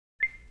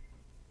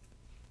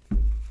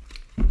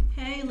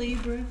Hey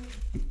Libra,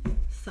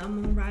 Sun,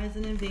 Moon,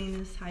 Rising, and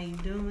Venus. How you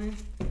doing?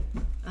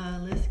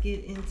 Let's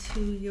get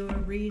into your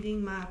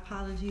reading. My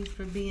apologies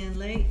for being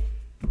late.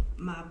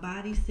 My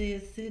body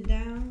said sit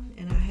down,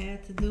 and I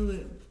had to do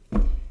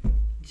it.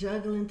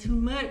 Juggling too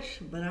much,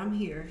 but I'm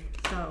here.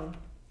 So,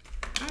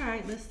 all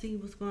right, let's see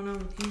what's going on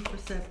with you for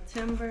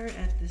September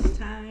at this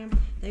time.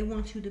 They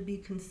want you to be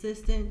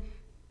consistent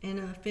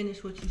and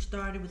finish what you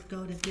started with,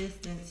 go the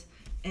distance.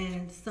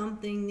 And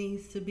something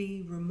needs to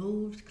be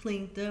removed,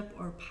 cleaned up,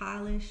 or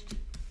polished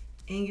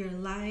in your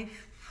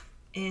life.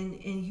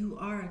 And you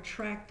are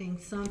attracting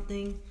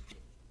something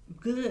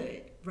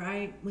good,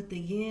 right? With the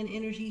yin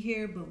energy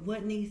here, but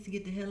what needs to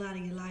get the hell out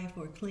of your life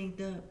or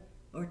cleaned up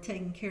or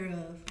taken care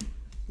of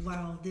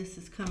while this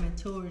is coming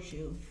towards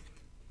you.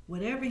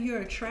 Whatever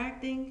you're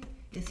attracting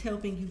is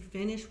helping you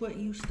finish what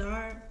you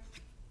start.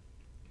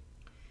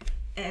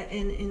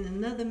 And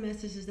another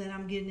message is that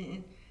I'm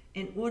getting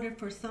in order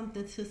for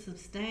something to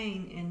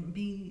sustain and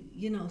be,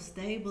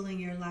 stable in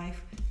your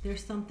life,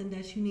 there's something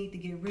that you need to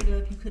get rid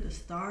of. You could have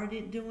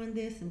started doing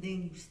this and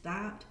then you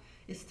stopped.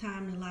 It's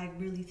time to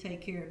really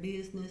take care of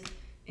business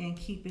and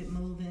keep it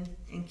moving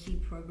and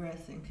keep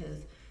progressing,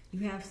 because you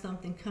have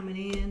something coming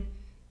in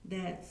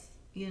that's,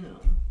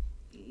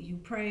 you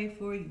prayed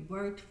for, you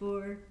worked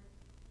for,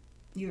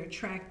 you're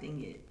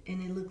attracting it,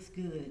 and it looks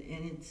good,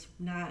 and it's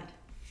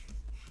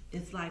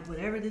like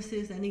whatever this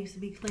is that needs to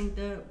be cleaned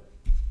up,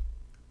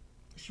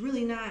 it's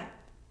really not,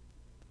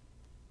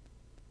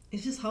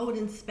 it's just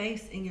holding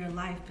space in your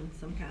life in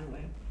some kind of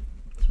way.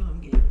 That's what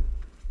I'm getting.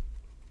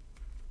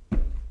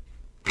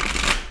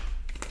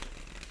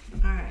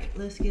 All right,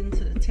 let's get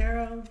into the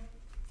tarot.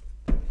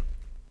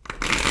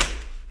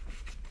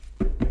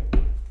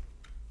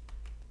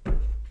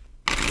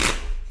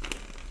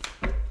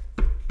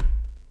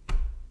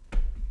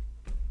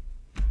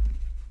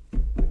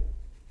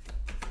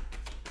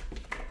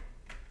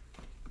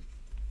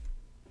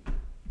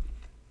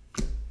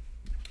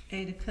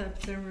 Eight of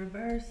Cups in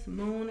reverse,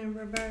 Moon in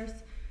reverse,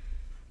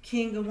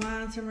 King of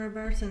Wands in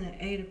reverse, and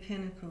the Eight of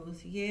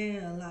Pentacles.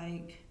 Yeah,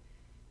 like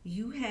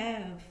you've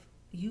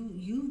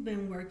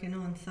been working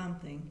on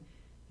something.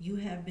 You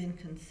have been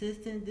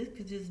consistent. This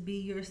could just be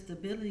your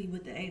stability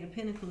with the Eight of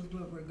Pentacles,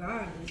 but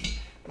regardless,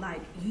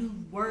 like you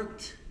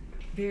worked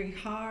very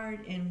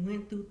hard and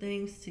went through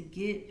things to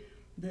get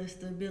the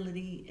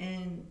stability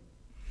and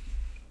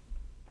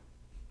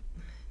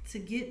to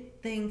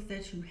get things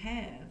that you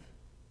have.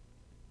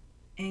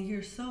 And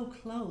you're so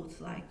close,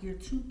 like you're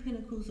 2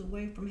 pentacles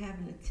away from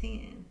having a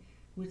 10,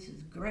 which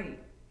is great.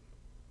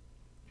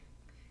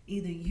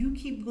 Either you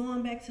keep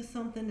going back to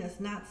something that's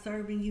not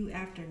serving you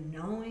after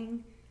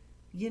knowing,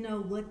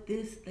 what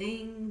this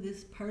thing,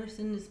 this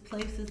person, this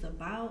place is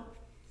about,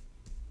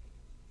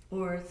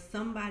 or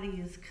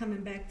somebody is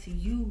coming back to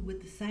you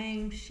with the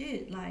same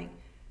shit. Like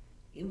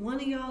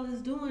one of y'all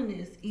is doing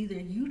this. Either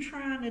you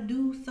trying to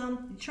do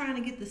something, trying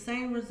to get the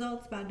same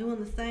results by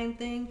doing the same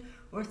thing,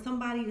 or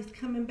somebody is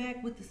coming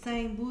back with the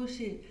same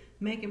bullshit,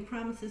 making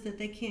promises that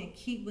they can't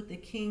keep with the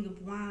King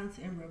of Wands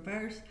in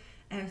reverse,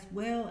 as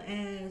well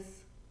as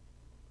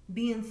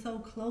being so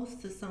close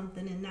to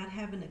something and not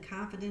having the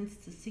confidence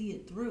to see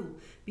it through.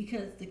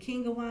 Because the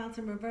King of Wands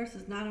in reverse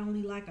is not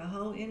only like a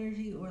whole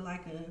energy or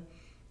like a,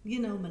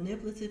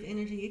 manipulative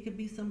energy. It could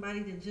be somebody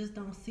that just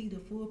don't see the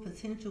full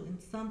potential in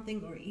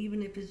something, or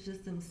even if it's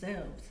just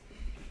themselves.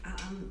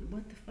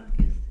 What the fuck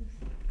is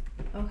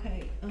this?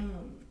 Okay, let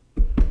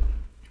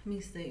me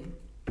see.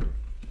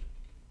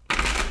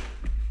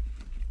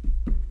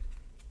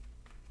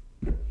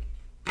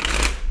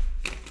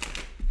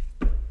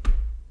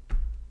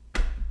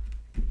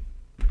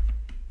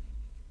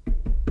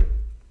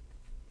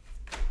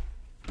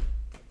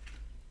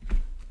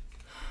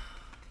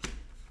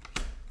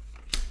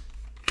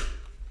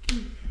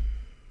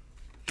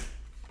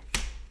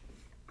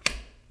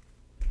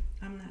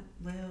 I'm not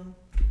well.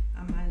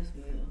 I might as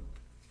well.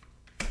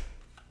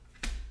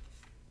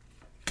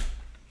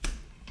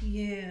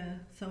 Yeah,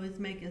 so it's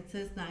making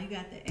sense now. You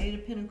got the Eight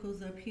of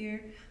Pentacles up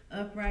here,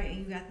 upright, and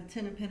you got the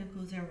Ten of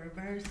Pentacles in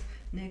reverse.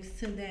 Next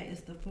to that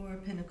is the Four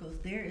of Pentacles.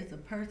 There is a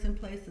person,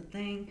 place, a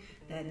thing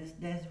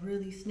that's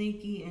really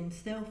sneaky and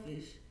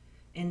selfish,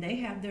 and they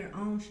have their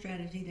own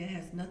strategy that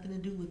has nothing to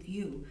do with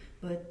you.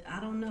 But I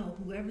don't know,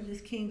 whoever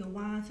this King of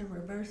Wands in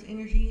reverse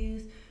energy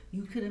is,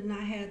 you could have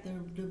not had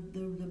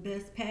the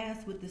best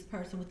pass with this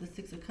person with the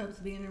Six of Cups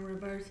being in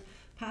reverse,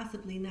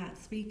 possibly not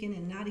speaking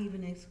and not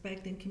even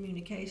expecting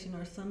communication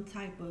or some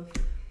type of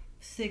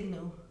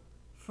signal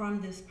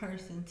from this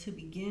person to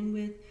begin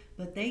with.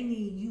 But they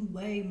need you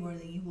way more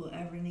than you will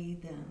ever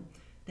need them.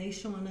 They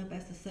showing up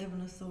as the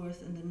Seven of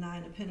Swords and the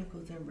Nine of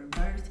Pentacles in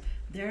reverse.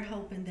 They're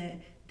hoping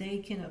that they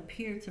can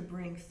appear to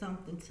bring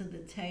something to the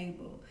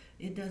table.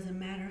 It doesn't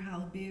matter how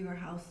big or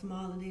how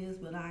small it is,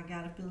 but I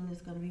got a feeling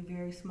it's going to be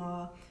very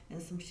small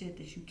and some shit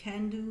that you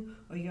can do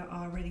or you're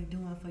already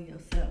doing for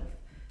yourself.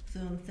 So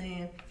I'm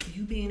saying,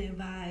 you being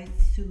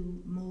advised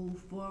to move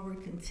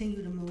forward,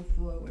 continue to move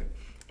forward.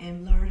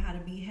 and learn how to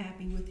be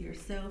happy with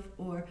yourself,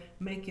 or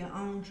make your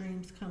own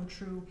dreams come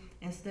true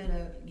instead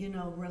of, you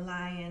know,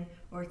 relying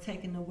or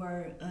taking the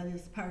word of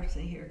this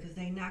person here, because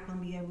they're not going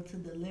to be able to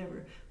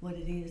deliver what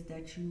it is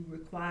that you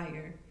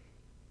require.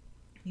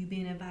 You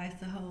being advised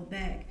to hold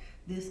back.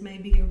 This may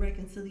be a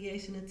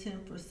reconciliation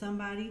attempt for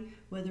somebody,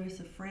 whether it's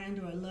a friend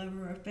or a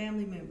lover or a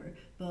family member.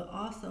 But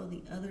also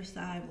the other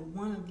side, or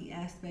one of the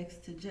aspects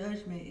to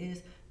judgment,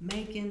 is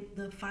making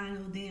the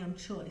final damn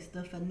choice.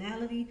 The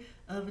finality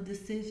of a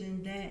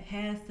decision that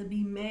has to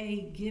be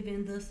made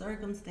given the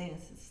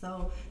circumstances.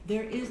 So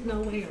there is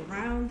no way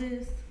around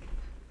this.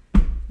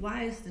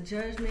 Why is the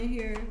judgment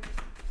here?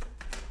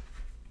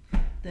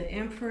 The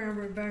Emperor in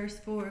reverse,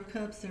 4 of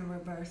Cups in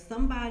reverse.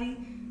 Somebody,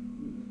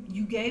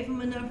 you gave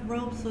them enough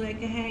rope so they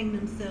can hang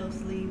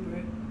themselves,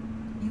 Libra.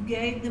 You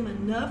gave them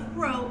enough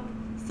rope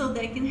so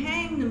they can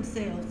hang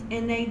themselves,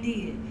 and they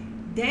did.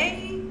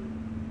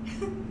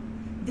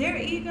 Their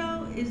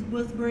ego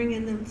was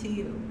bringing them to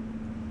you.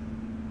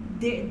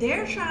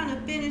 They're trying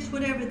to finish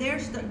whatever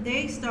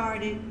they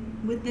started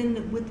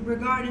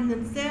regarding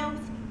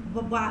themselves,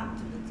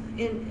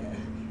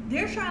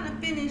 they're trying to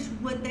finish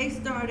what they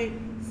started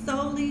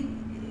solely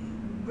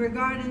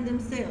regarding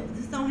themselves.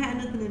 This don't have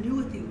nothing to do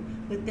with you,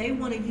 but they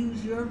want to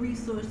use your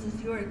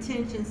resources, your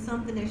attention,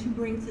 something that you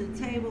bring to the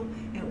table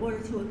in order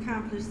to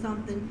accomplish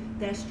something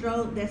that's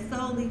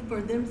solely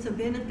for them to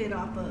benefit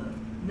off of,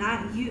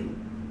 not you.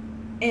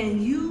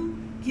 And you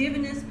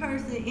giving this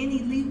person any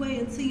leeway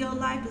into your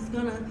life is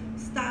gonna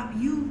stop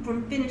you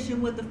from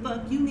finishing what the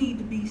fuck you need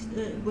to be,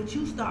 what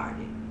you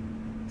started.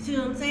 See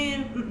what I'm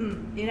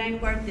saying? It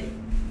ain't worth it.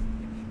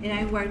 It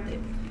ain't worth it.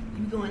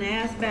 You going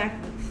ass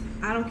backwards.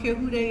 I don't care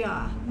who they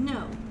are.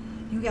 No.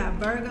 You got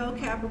Virgo,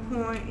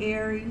 Capricorn,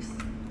 Aries,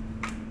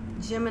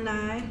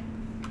 Gemini,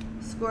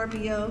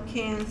 Scorpio,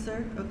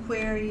 Cancer,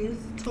 Aquarius,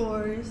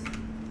 Taurus,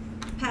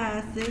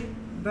 passive,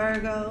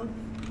 Virgo,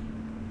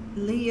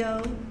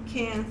 Leo,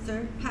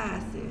 Cancer,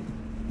 passive.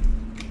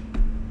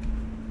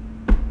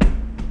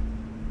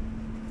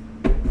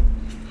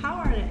 How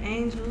are the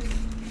angels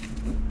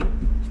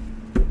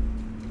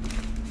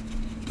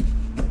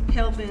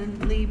helping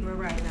Libra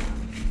right now?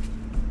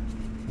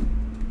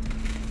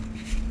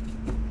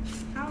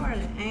 How are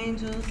the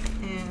angels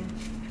and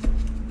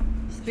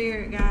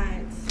spirit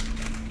guides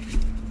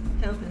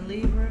helping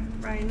Libra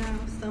right now?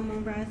 Sun,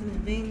 Moon, Rising,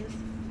 and Venus.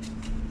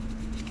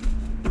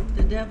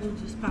 The devil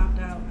just popped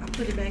out. I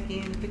put it back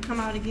in. If it come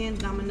out again,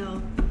 then I'm gonna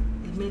know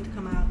it's meant to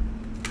come out.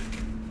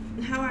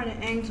 And how are the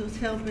angels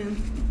helping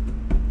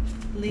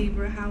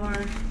Libra? How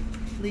are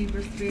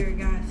Libra spirit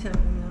guides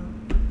helping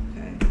them?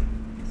 Okay,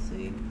 let's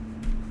see.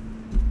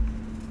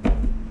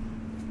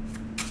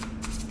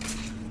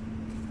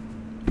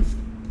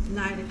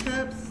 Knight of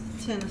Cups,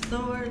 10 of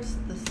Swords,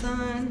 the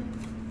Sun,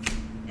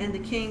 and the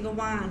King of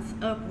Wands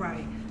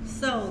upright.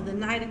 So the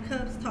Knight of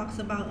Cups talks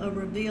about a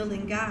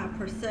revealing God,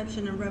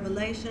 perception and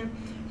revelation.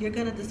 You're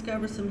going to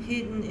discover some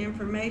hidden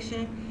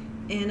information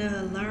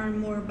and learn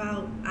more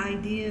about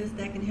ideas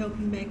that can help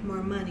you make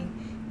more money.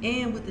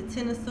 And with the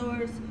 10 of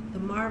Swords, the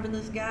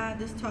marvelous God,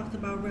 this talks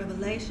about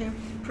revelation,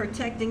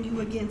 protecting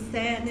you against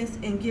sadness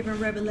and giving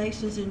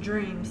revelations and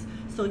dreams.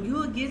 So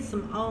you'll get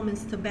some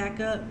omens to back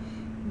up,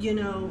 you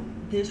know,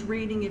 this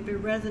reading if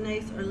it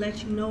resonates, or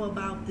let you know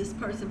about this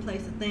person,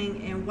 place, a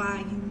thing, and why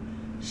you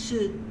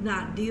should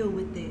not deal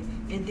with it.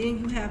 And then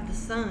you have the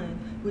Sun,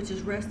 which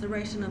is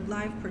restoration of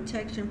life,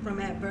 protection from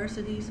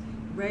adversities,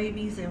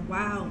 rabies, and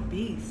wild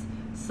beasts.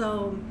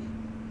 So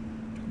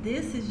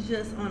this is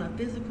just on a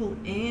physical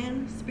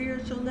and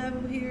spiritual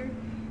level here.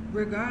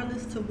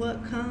 Regardless to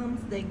what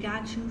comes, they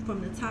got you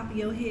from the top of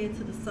your head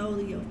to the sole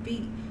of your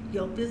feet,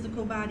 your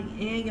physical body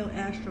and your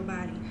astral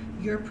body.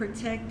 You're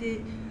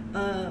protected,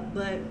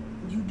 but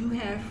you do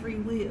have free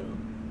will.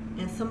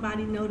 And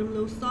somebody know them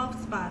little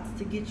soft spots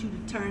to get you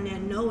to turn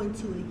that no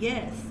into a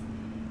yes.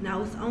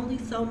 Now it's only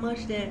so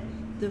much that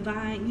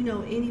divine, you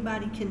know,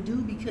 anybody can do,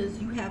 because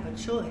you have a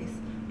choice,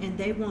 and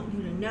they want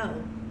you to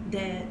know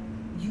that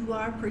you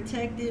are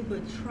protected,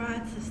 but try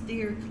to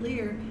steer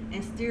clear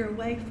and steer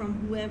away from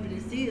whoever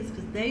this is,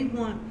 because they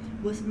want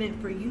what's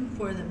meant for you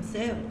for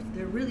themselves.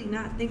 They're really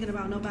not thinking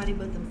about nobody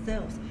but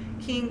themselves.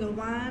 King of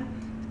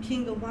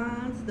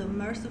Wands, the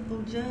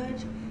merciful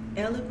judge,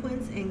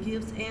 eloquence, and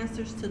gives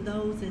answers to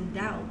those in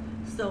doubt.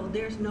 So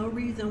there's no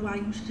reason why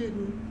you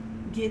shouldn't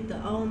get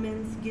the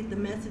omens, get the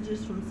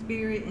messages from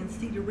spirit, and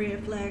see the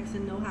red flags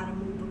and know how to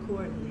move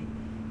accordingly.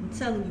 I'm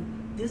telling you,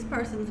 this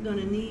person is going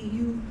to need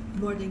you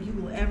more than you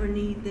will ever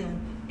need them.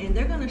 And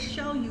they're going to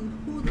show you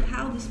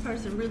how this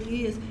person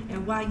really is,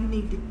 and why you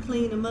need to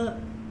clean them up.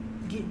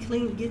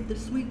 Get the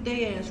sweep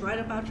their ass right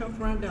up out your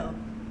front door.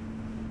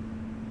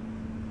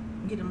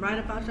 Get them right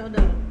up out your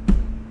door.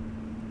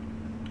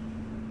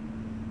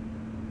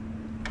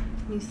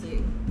 Let me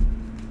see.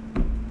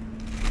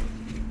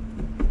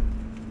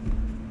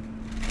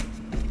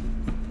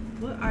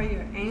 What are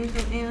your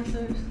angel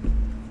answers?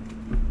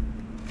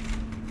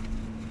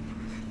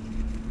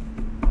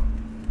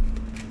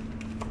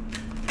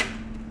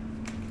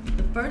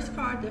 The first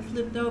card that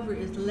flipped over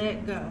is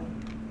let go.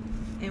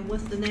 And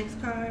what's the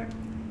next card?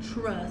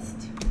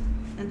 Trust.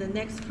 And the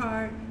next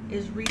card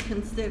is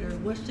reconsider.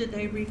 What should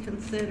they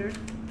reconsider?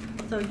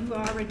 So you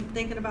are already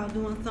thinking about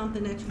doing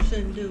something that you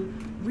shouldn't do.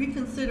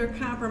 Reconsider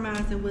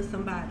compromising with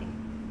somebody.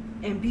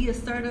 And be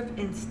assertive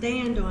and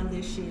stand on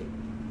this shit.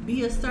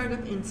 Be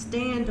assertive and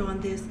stand on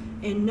this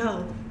and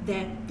know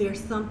that there's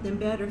something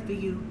better for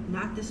you.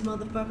 Not this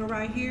motherfucker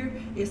right here.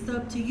 It's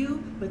up to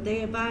you, but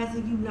they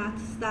advising you not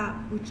to stop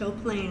with your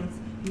plans.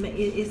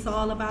 It's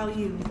all about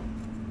you.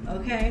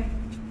 Okay?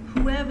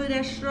 Whoever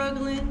that's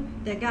struggling,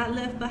 that got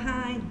left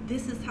behind,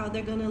 this is how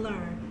they're gonna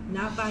learn.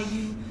 Not by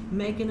you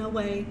making a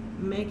way,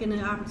 making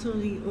an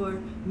opportunity, or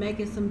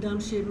making some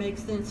dumb shit make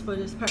sense for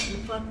this person.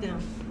 Fuck them.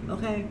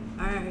 Okay?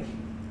 Alright.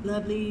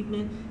 Lovely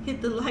evening.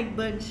 Hit the like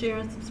button, share,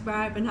 and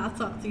subscribe, and I'll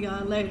talk to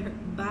y'all later.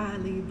 Bye,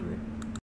 Libra.